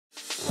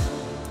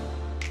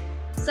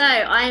So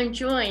I am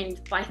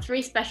joined by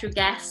three special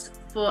guests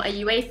for a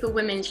Uefa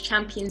Women's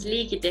Champions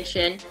League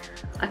edition.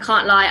 I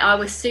can't lie, I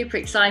was super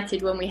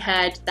excited when we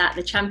heard that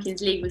the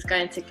Champions League was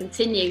going to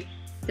continue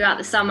throughout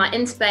the summer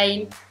in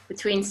Spain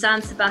between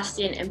San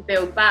Sebastian and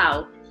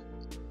Bilbao.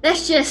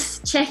 Let's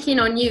just check in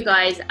on you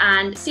guys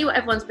and see what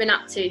everyone's been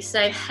up to.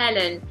 So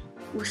Helen,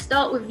 we'll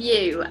start with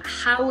you.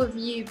 How have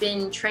you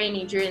been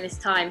training during this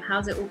time?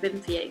 How's it all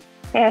been for you?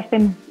 Yeah, it's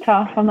been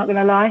tough, I'm not going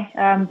to lie.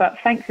 But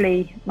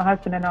thankfully, my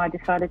husband and I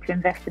decided to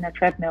invest in a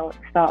treadmill at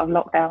the start of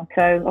lockdown.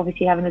 So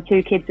obviously having the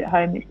two kids at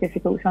home, it's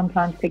difficult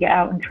sometimes to get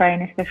out and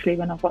train, especially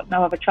when I've got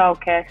no other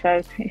childcare.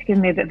 So it's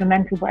given me a bit of a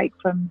mental break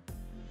from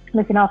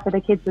looking after the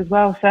kids as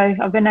well. So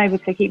I've been able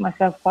to keep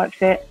myself quite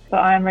fit,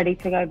 but I am ready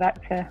to go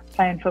back to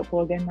playing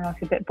football again now.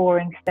 It's a bit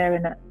boring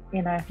staring at,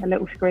 a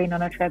little screen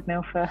on a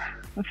treadmill for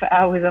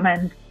hours on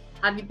end.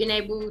 Have you been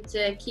able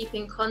to keep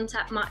in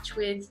contact much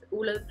with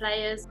all of the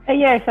players?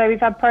 Yeah, so we've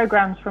had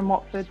programmes from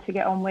Watford to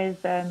get on with.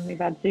 We've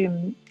had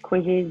Zoom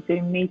quizzes,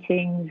 Zoom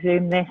meetings,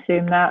 Zoom this,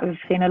 Zoom that. We've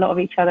seen a lot of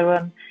each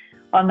other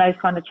on those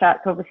kind of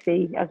chats,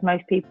 obviously, as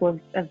most people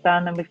have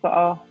done. And we've got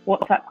our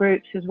WhatsApp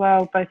groups as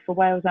well, both for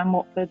Wales and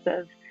Watford,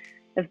 that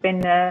have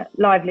been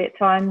lively at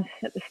times.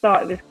 At the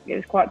start, it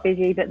was quite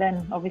busy, but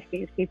then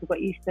obviously as people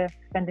got used to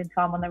spending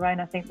time on their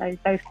own, I think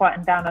those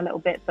quietened down a little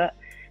bit. But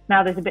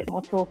now there's a bit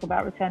more talk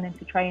about returning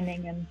to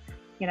training and,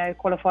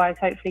 qualifiers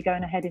hopefully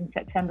going ahead in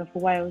September for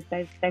Wales.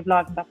 They've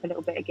livened up a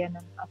little bit again,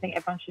 and I think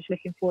everyone's just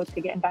looking forward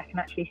to getting back and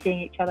actually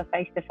seeing each other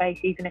face to face,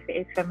 even if it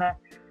is from a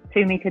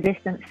 2-metre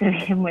distance to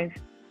begin with.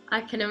 I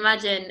can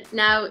imagine.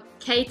 Now,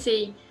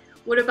 Katy,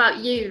 what about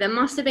you? There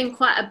must have been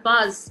quite a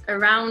buzz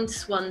around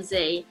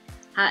Swansea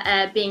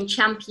being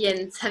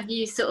champions. Have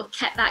you sort of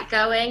kept that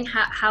going?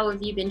 How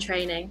have you been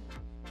training?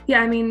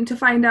 Yeah, to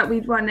find out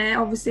we'd won it,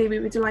 obviously we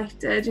were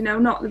delighted,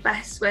 not the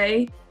best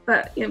way,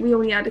 but we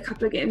only had a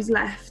couple of games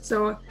left.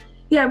 So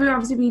yeah, we were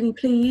obviously really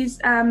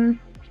pleased.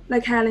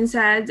 Like Helen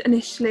said,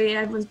 initially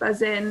everyone's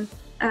buzzing.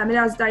 It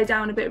has died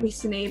down a bit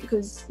recently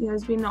because,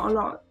 there's been not a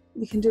lot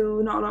we can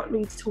do, not a lot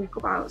really to talk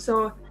about.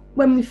 So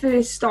when we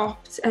first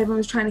stopped, everyone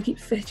was trying to keep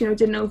fit,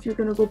 didn't know if you were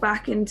going to go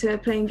back into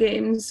playing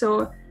games.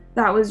 So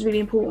that was really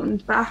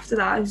important. But after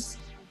that,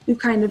 we've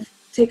kind of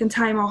taken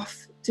time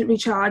off to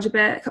recharge a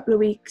bit, a couple of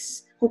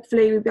weeks.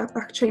 Hopefully we'll be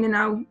back training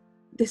now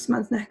this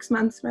month, next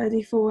month,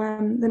 ready for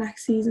the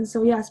next season.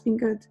 So yeah, it's been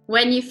good.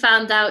 When you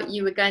found out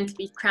you were going to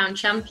be crowned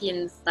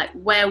champions,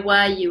 where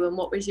were you and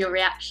what was your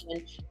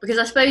reaction? Because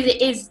I suppose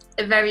it is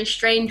a very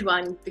strange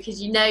one, because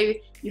you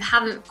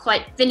haven't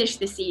quite finished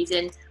the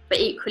season, but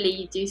equally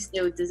you do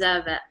still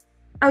deserve it.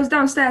 I was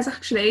downstairs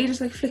actually,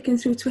 just flicking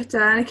through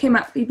Twitter, and it came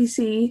up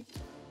BBC,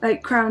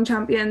 crowned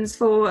champions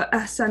for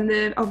us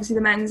and obviously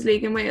the men's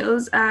league in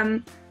Wales.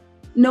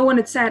 No one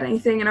had said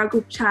anything in our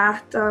group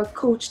chat. Our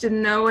coach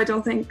didn't know, I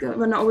don't think,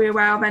 we're not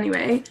aware of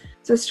anyway.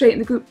 So straight in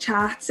the group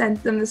chat,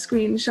 sent them the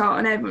screenshot,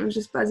 and everyone was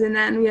just buzzing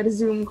then. We had a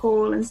Zoom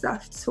call and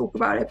stuff to talk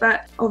about it.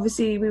 But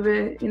obviously we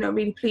were,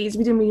 really pleased.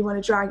 We didn't really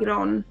want to drag it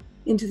on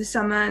into the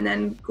summer and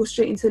then go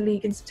straight into the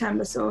league in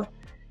September. So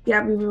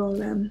yeah, we were all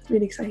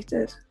really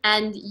excited.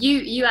 And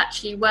you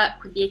actually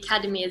work with the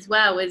academy as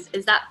well. Has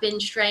that been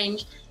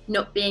strange,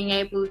 not being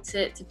able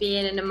to be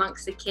in and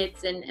amongst the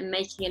kids and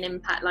making an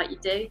impact like you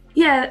do?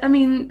 Yeah,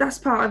 that's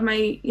part of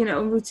my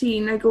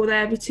routine. I go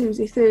there every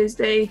Tuesday,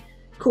 Thursday,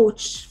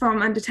 coach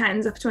from under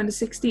 10s up to under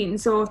 16.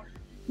 So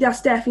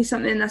that's definitely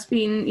something that's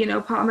been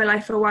part of my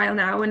life for a while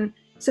now, and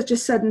such a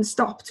sudden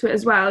stop to it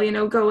as well,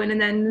 going,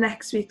 and then the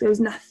next week there was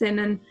nothing.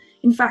 And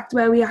in fact,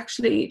 where we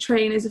actually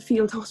train is a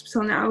field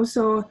hospital now,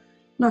 so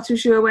not too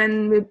sure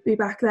when we'll be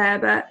back there.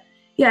 But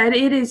yeah,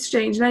 it is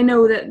strange, and I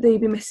know that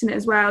they'd be missing it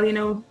as well.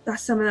 That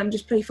some of them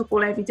just play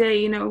football every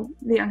day, the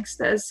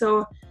youngsters.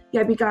 So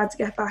yeah, I'd be glad to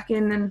get back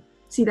in and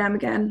see them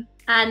again.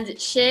 And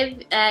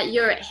Shiv,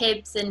 you're at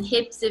Hibs, and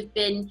Hibs have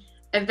been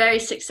a very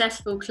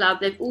successful club.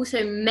 They've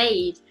also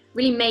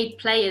really made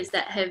players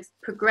that have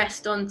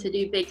progressed on to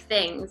do big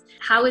things.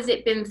 How has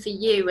it been for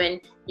you, and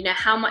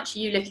how much are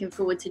you looking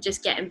forward to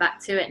just getting back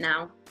to it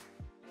now?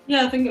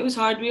 Yeah, I think it was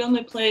hard. We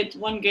only played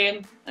one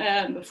game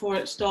before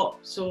it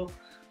stopped, so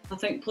I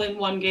think playing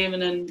one game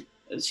and then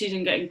the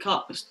season getting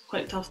cut was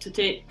quite tough to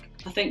take.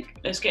 I think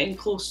it's getting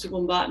close to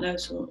going back now,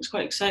 so it's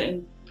quite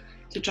exciting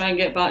to try and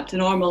get back to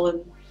normal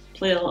and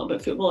play a little bit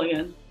of football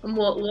again. And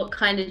what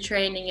kind of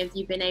training have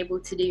you been able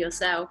to do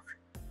yourself?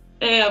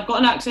 I've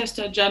got access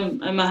to a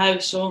gym in my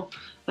house, so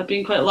I've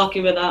been quite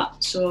lucky with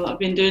that. So I've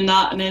been doing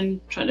that and then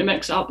trying to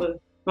mix it up with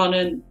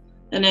running.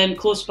 And then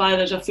close by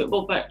there's a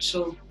football pitch,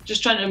 so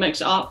just trying to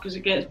mix it up because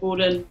it gets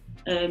boring.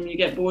 You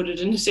get bored of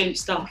doing the same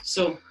stuff.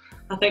 So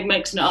I think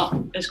mixing it up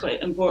is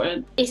quite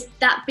important. Is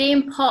that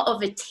being part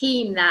of a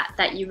team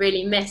that you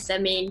really miss?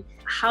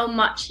 How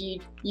much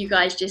you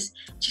guys just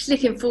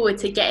looking forward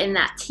to getting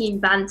that team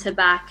banter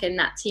back and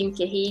that team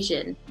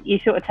cohesion? You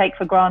sort of take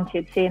for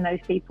granted seeing those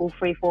people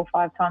 3, 4,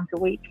 5 times a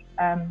week.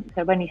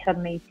 So when you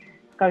suddenly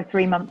go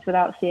 3 months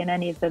without seeing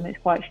any of them, it's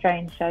quite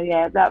strange. So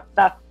yeah,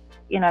 that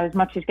as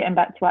much as getting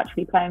back to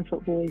actually playing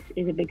football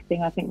is a big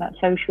thing. I think that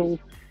social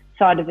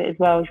side of it as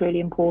well is really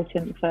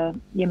important for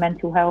your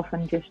mental health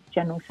and just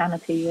general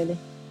sanity, really.